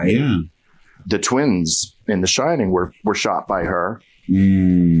society. Yeah. The twins in The Shining were shot by her.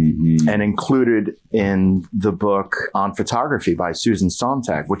 And included in the book On Photography by Susan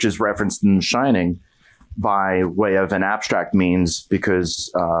Sontag, which is referenced in The Shining by way of an abstract means,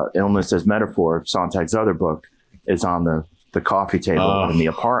 because Illness as Metaphor, Sontag's other book, is on the coffee table in the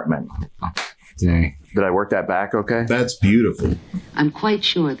apartment. Dang. Did I work that back okay? That's beautiful. I'm quite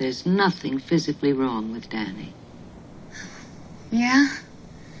sure there's nothing physically wrong with Danny. Yeah?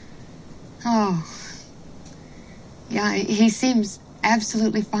 Oh. Yeah, he seems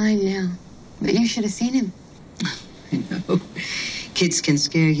absolutely fine now. But you should have seen him. I know. Kids can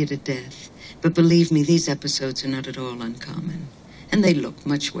scare you to death. But believe me, these episodes are not at all uncommon. And they look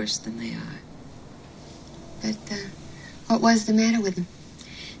much worse than they are. But, what was the matter with him?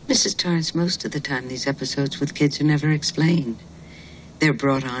 Mrs. Torrance, most of the time these episodes with kids are never explained. They're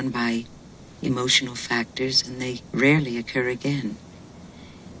brought on by emotional factors, and they rarely occur again.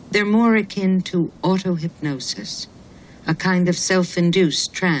 They're more akin to auto-hypnosis, a kind of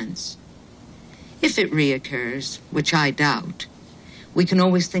self-induced trance. If it reoccurs, which I doubt, we can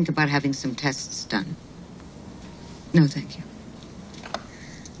always think about having some tests done. No, thank you.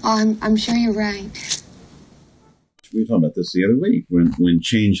 Oh, I'm sure you're right. We were talking about this the other week. When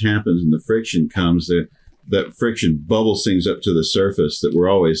change happens and the friction comes, that friction bubbles things up to the surface that were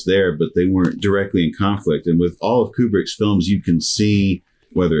always there, but they weren't directly in conflict. And with all of Kubrick's films, you can see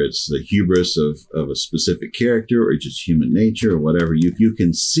whether it's the hubris of a specific character or just human nature or whatever. You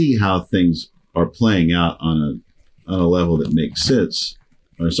can see how things are playing out on a level that makes sense.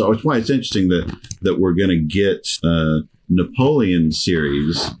 So it's why it's interesting that we're going to get a Napoleon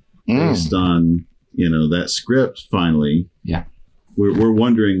series based on that script finally. Yeah. We're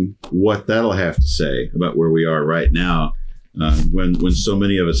wondering what that'll have to say about where we are right now when so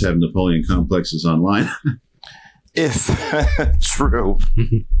many of us have Napoleon complexes online. If true.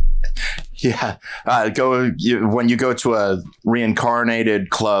 Yeah. When you go to a reincarnated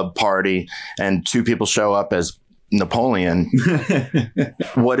club party and two people show up as Napoleon,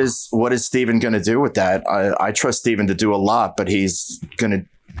 what is Steven going to do with that? I trust Steven to do a lot, but he's going to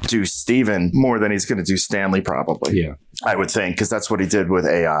do Steven more than he's going to do Stanley, probably. Yeah. I would think, because that's what he did with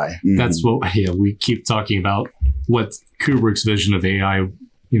AI. That's what, we keep talking about what Kubrick's vision of AI,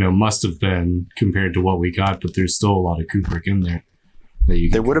 must have been compared to what we got, but there's still a lot of Kubrick in there.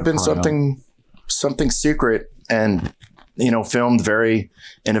 There would have been something secret and, filmed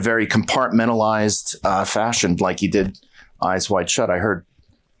in a very compartmentalized fashion, like he did Eyes Wide Shut. I heard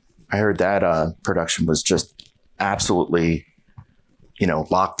that production was just absolutely,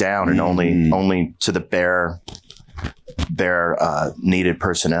 locked down and only to the bare needed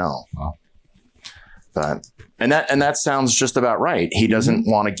personnel. Wow. But and that sounds just about right. He doesn't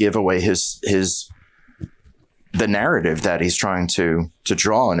want to give away the narrative that he's trying to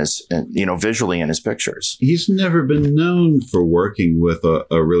draw in his, visually in his pictures. He's never been known for working with a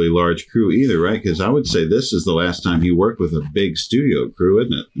really large crew either, right? Because I would say this is the last time he worked with a big studio crew,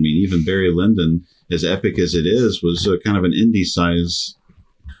 isn't it? I mean, even Barry Lyndon, as epic as it is, was kind of an indie size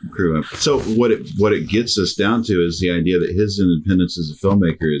crew. So what it gets us down to is the idea that his independence as a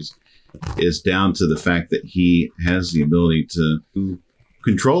filmmaker is down to the fact that he has the ability to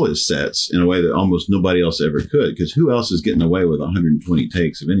control his sets in a way that almost nobody else ever could, because who else is getting away with 120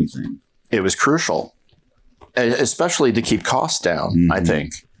 takes of anything? It was crucial, especially to keep costs down, I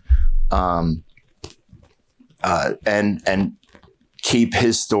think, and keep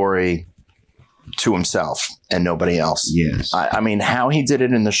his story to himself and nobody else. Yes. I mean, how he did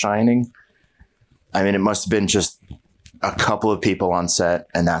it in The Shining, it must have been just a couple of people on set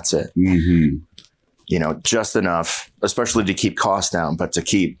and that's it. Just enough, especially to keep costs down, but to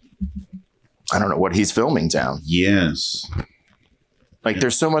keep, I don't know, what he's filming down. Yes. Like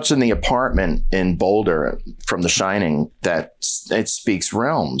there's so much in the apartment in Boulder from The Shining that it speaks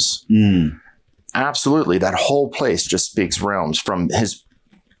realms. Absolutely. That whole place just speaks realms, from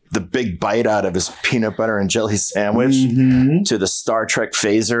the big bite out of his peanut butter and jelly sandwich to the Star Trek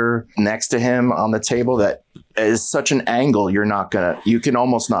phaser next to him on the table. That is such an angle you can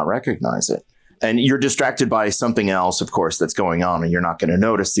almost not recognize it. And you're distracted by something else, of course, that's going on, and you're not going to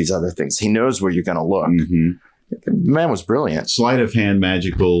notice these other things. He knows where you're going to look. The man was brilliant. Sleight of hand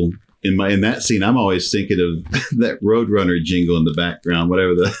magical. In that scene, I'm always thinking of that Roadrunner jingle in the background,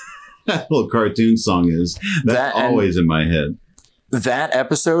 whatever that little cartoon song is. That's always in my head. That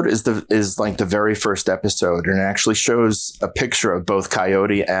episode is like the very first episode, and it actually shows a picture of both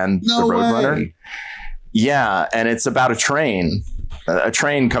Coyote and the Roadrunner. Yeah, and it's about a train. A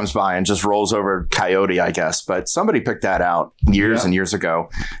train comes by and just rolls over Coyote, I guess. But somebody picked that out years and years ago,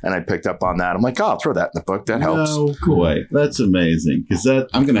 and I picked up on that. I'm like, I'll throw that in the book. That helps. No, cool. That's amazing. Because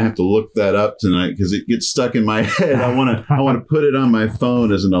I'm going to have to look that up tonight because it gets stuck in my head. I want to put it on my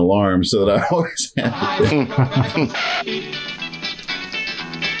phone as an alarm so that I always have it.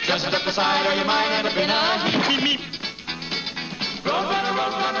 Just step aside or you might end up in a heap. Roadrunner,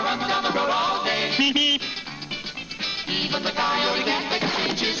 run down the road all day. Even the coyote can't make a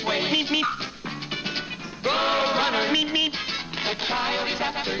change his way. Roadrunner, the coyote's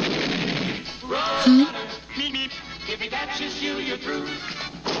after you. Roadrunner, if he catches you, you're through.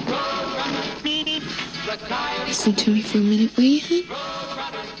 Roadrunner, the coyote. Listen to me for a minute, will you?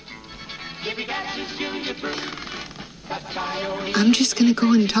 Roadrunner, if he catches you, you're through. I'm just gonna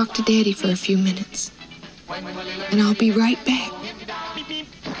go and talk to Daddy for a few minutes. And I'll be right back.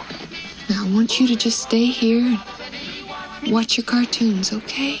 Now, I want you to just stay here and watch your cartoons,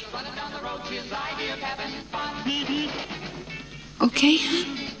 okay? Okay,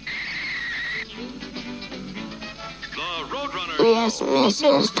 hon? Yes,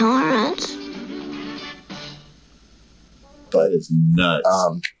 Mrs. Torrance. That is nuts.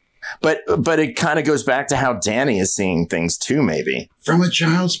 But it kind of goes back to how Danny is seeing things too, maybe. From a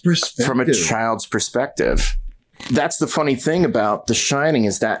child's perspective. that's the funny thing about The Shining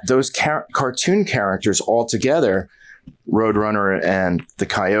is that those cartoon characters all together, Roadrunner and the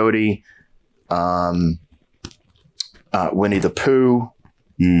Coyote, Winnie the Pooh,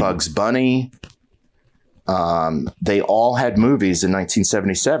 Bugs Bunny, they all had movies in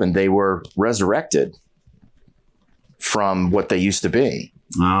 1977. They were resurrected from what they used to be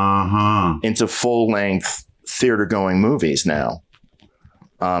into full-length theater-going movies now.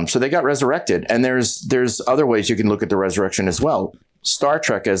 So they got resurrected, and there's other ways you can look at the resurrection as well. Star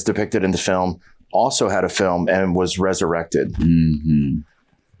Trek, as depicted in the film, also had a film and was resurrected.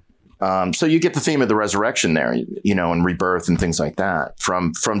 So you get the theme of the resurrection there, you know, and rebirth and things like that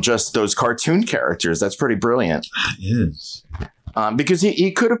from just those cartoon characters. That's pretty brilliant. It is. Because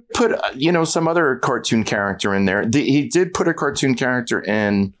he could have put, you know, some other cartoon character in there. He did put a cartoon character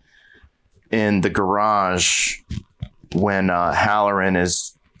in the garage when Halloran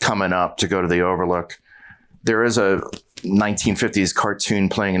is coming up to go to the Overlook. There is a 1950s cartoon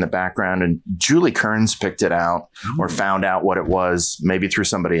playing in the background, and Julie Kearns picked it out or found out what it was, maybe through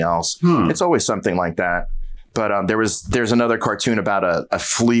somebody else. It's always something like that. But there's another cartoon about a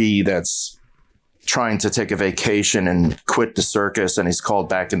flea that's trying to take a vacation and quit the circus, and he's called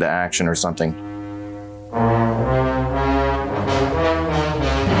back into action or something.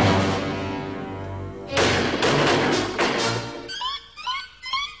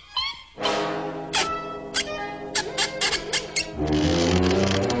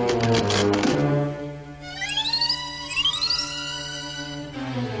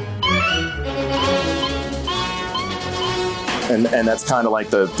 And that's kind of like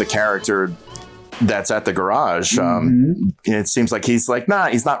the character that's at the garage. It seems like he's like, nah,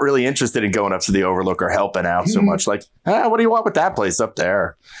 he's not really interested in going up to the Overlook or helping out so much. Like, what do you want with that place up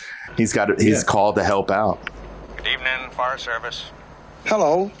there? He's called to help out. Good evening, Fire Service.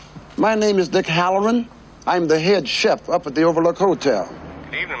 Hello, my name is Dick Halloran. I'm the head chef up at the Overlook Hotel.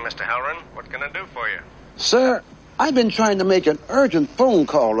 Good evening, Mr. Halloran. What can I do for you? Sir, I've been trying to make an urgent phone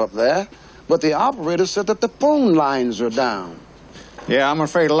call up there, but the operator said that the phone lines are down. Yeah, I'm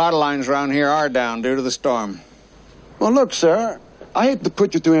afraid a lot of lines around here are down due to the storm. Well, look, sir, I hate to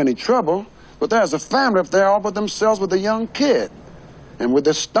put you through any trouble, but there's a family up there all by themselves with a young kid. And with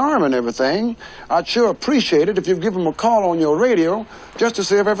this storm and everything, I'd sure appreciate it if you'd give them a call on your radio just to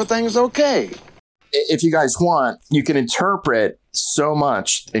see if everything's okay. If you guys want, you can interpret so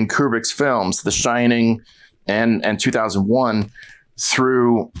much in Kubrick's films, The Shining and 2001,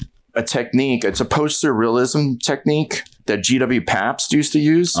 through a technique. It's a post-surrealism technique that G.W. Pabst used to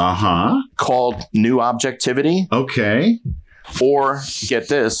use called new objectivity. Okay. Or, get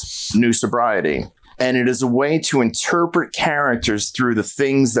this, new sobriety. And it is a way to interpret characters through the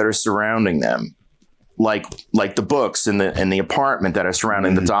things that are surrounding them. Like the books in the apartment that are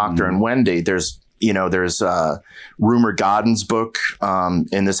surrounding the doctor and Wendy. There's Rumer Godden's book,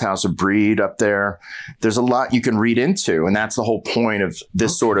 In This House of Breed up there. There's a lot you can read into, and that's the whole point of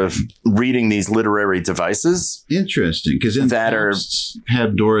this sort of reading these literary devices. Interesting, because in Pandora's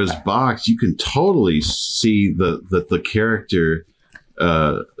Box, you can totally see the character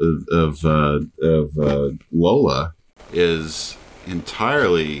of Lola is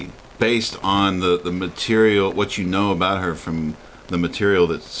entirely based on the material, what you know about her from the material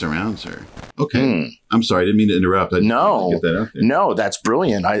that surrounds her. Okay. I'm sorry. I didn't mean to interrupt. No, get that out there. No, that's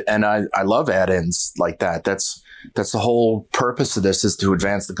brilliant. I love add-ins like that. That's the whole purpose of this, is to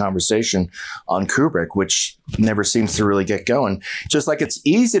advance the conversation on Kubrick, which never seems to really get going. Just like it's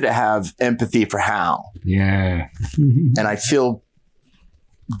easy to have empathy for Hal. Yeah. And I feel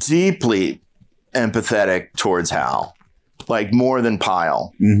deeply empathetic towards Hal. Like more than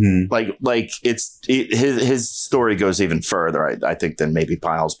Pyle. Like his story goes even further, I think, than maybe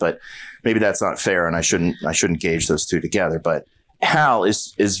Pyle's, but maybe that's not fair, and I shouldn't gauge those two together. But Hal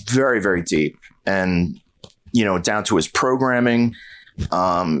is very, very deep, and down to his programming,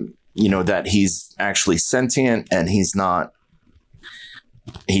 that he's actually sentient, and he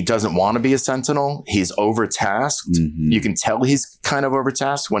doesn't want to be a sentinel. He's overtasked. You can tell he's kind of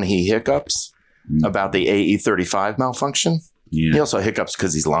overtasked when he hiccups about the AE-35 malfunction. Yeah. He also hiccups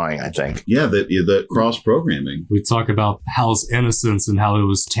because he's lying, I think. Yeah, the cross-programming. We talk about Hal's innocence and how it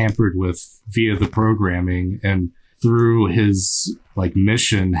was tampered with via the programming, and through his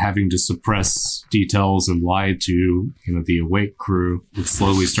mission having to suppress details and lie to the awake crew, it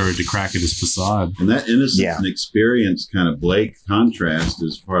slowly started to crack at his facade. And that innocence and experience kind of Blake contrast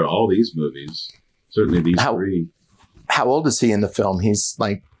is part of all these movies. Certainly these three. How old is he in the film? He's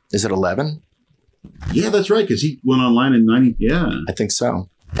is it 11? Yeah, that's right, because he went online in 90. Yeah. I think so.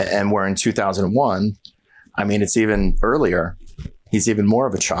 And we're in 2001. I mean, it's even earlier. He's even more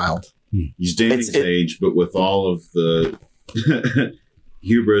of a child. He's Danny's age, but with all of the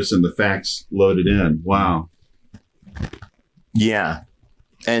hubris and the facts loaded in. Wow. Yeah.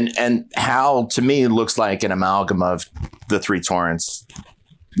 And Hal, to me, looks like an amalgam of the three Torrances,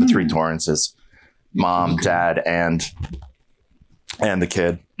 mom, dad, and the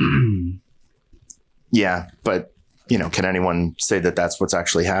kid. Yeah, but, can anyone say that that's what's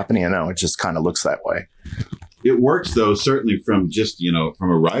actually happening? I know, it just kind of looks that way. It works, though, certainly from just,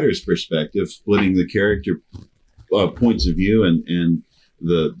 from a writer's perspective, splitting the character points of view and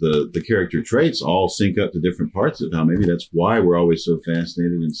the character traits all sync up to different parts of how maybe that's why we're always so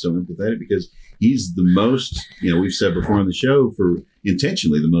fascinated and so empathetic, because he's the most, we've said before on the show, for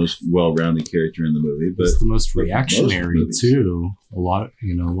intentionally the most well-rounded character in the movie, but it's the most reactionary too. A lot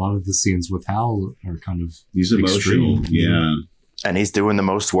of the scenes with Hal are kind of he's emotional, yeah, and he's doing the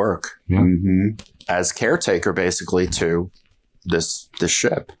most work as caretaker basically to this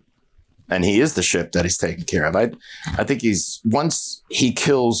ship. And he is the ship that he's taking care of. I think once he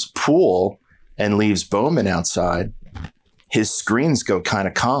kills Poole and leaves Bowman outside, his screens go kind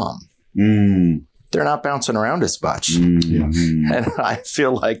of calm. They're not bouncing around as much. And I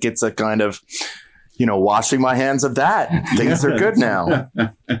feel like it's a kind of, washing my hands of that. Things are good now.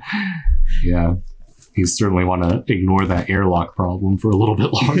 Yeah. He certainly want to ignore that airlock problem for a little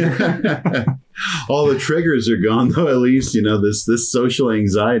bit longer. All the triggers are gone, though. At least this social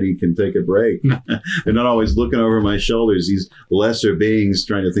anxiety can take a break. They're not always looking over my shoulders. These lesser beings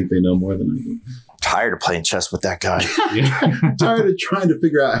trying to think they know more than I do. Tired of playing chess with that guy. Tired of trying to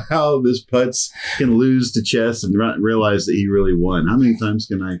figure out how this putz can lose to chess and realize that he really won. How many times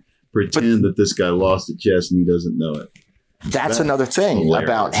can I pretend that this guy lost at chess and he doesn't know it? That's another thing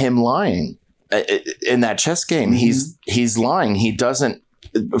about him lying. In that chess game, he's lying. He doesn't.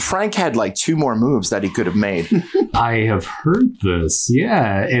 Frank had like 2 more moves that he could have made. I have heard this,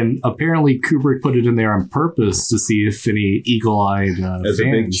 yeah, and apparently Kubrick put it in there on purpose to see if any eagle-eyed as a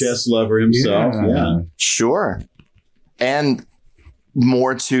big chess lover himself. Yeah, sure. And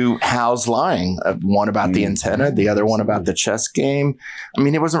more to Hal's lying. One about the antenna, the other one about the chess game. I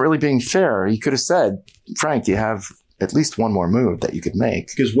mean, it wasn't really being fair. He could have said, "Frank, you have at least 1 more move that you could make."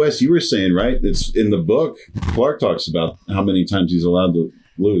 Because Wes, you were saying, right? It's in the book. Clark talks about how many times he's allowed to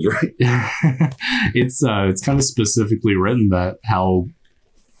lose, right? It's kind of specifically written that Hal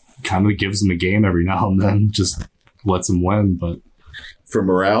kind of gives him a game every now and then, just lets him win, but for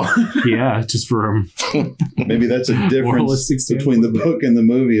morale. Yeah, just for him. Maybe that's a difference between the book and the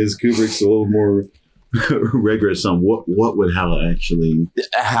movie. Is Kubrick's a little more rigorous on what would Hal actually.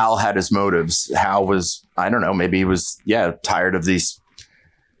 Hal had his motives. Hal was, I don't know, maybe he was tired of these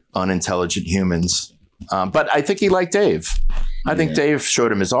unintelligent humans. But I think he liked Dave. I think Dave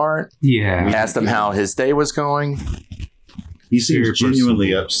showed him his art. Yeah. Asked him how his day was going. He seems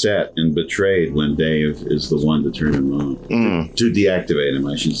genuinely upset and betrayed when Dave is the one to turn him off. To deactivate him,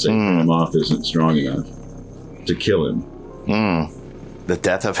 I should say. Turn him off isn't strong enough. To kill him. The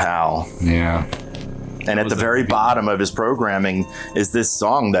death of Hal. Yeah. And at the very bottom of his programming is this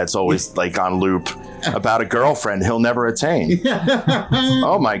song that's always like on loop about a girlfriend he'll never attain.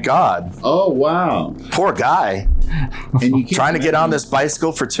 Oh my God. Oh wow. Poor guy. And you trying to get on this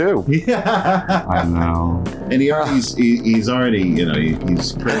bicycle for 2. Yeah. I know. And he's already,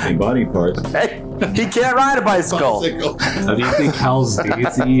 he's craving body parts. Hey, he can't ride a bicycle. Do you think Hal's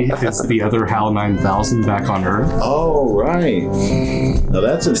Daisy is the other Hal 9000 back on Earth? Oh, right. Now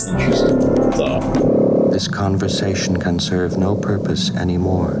that's an interesting thought. This conversation can serve no purpose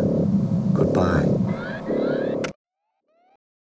anymore. Goodbye.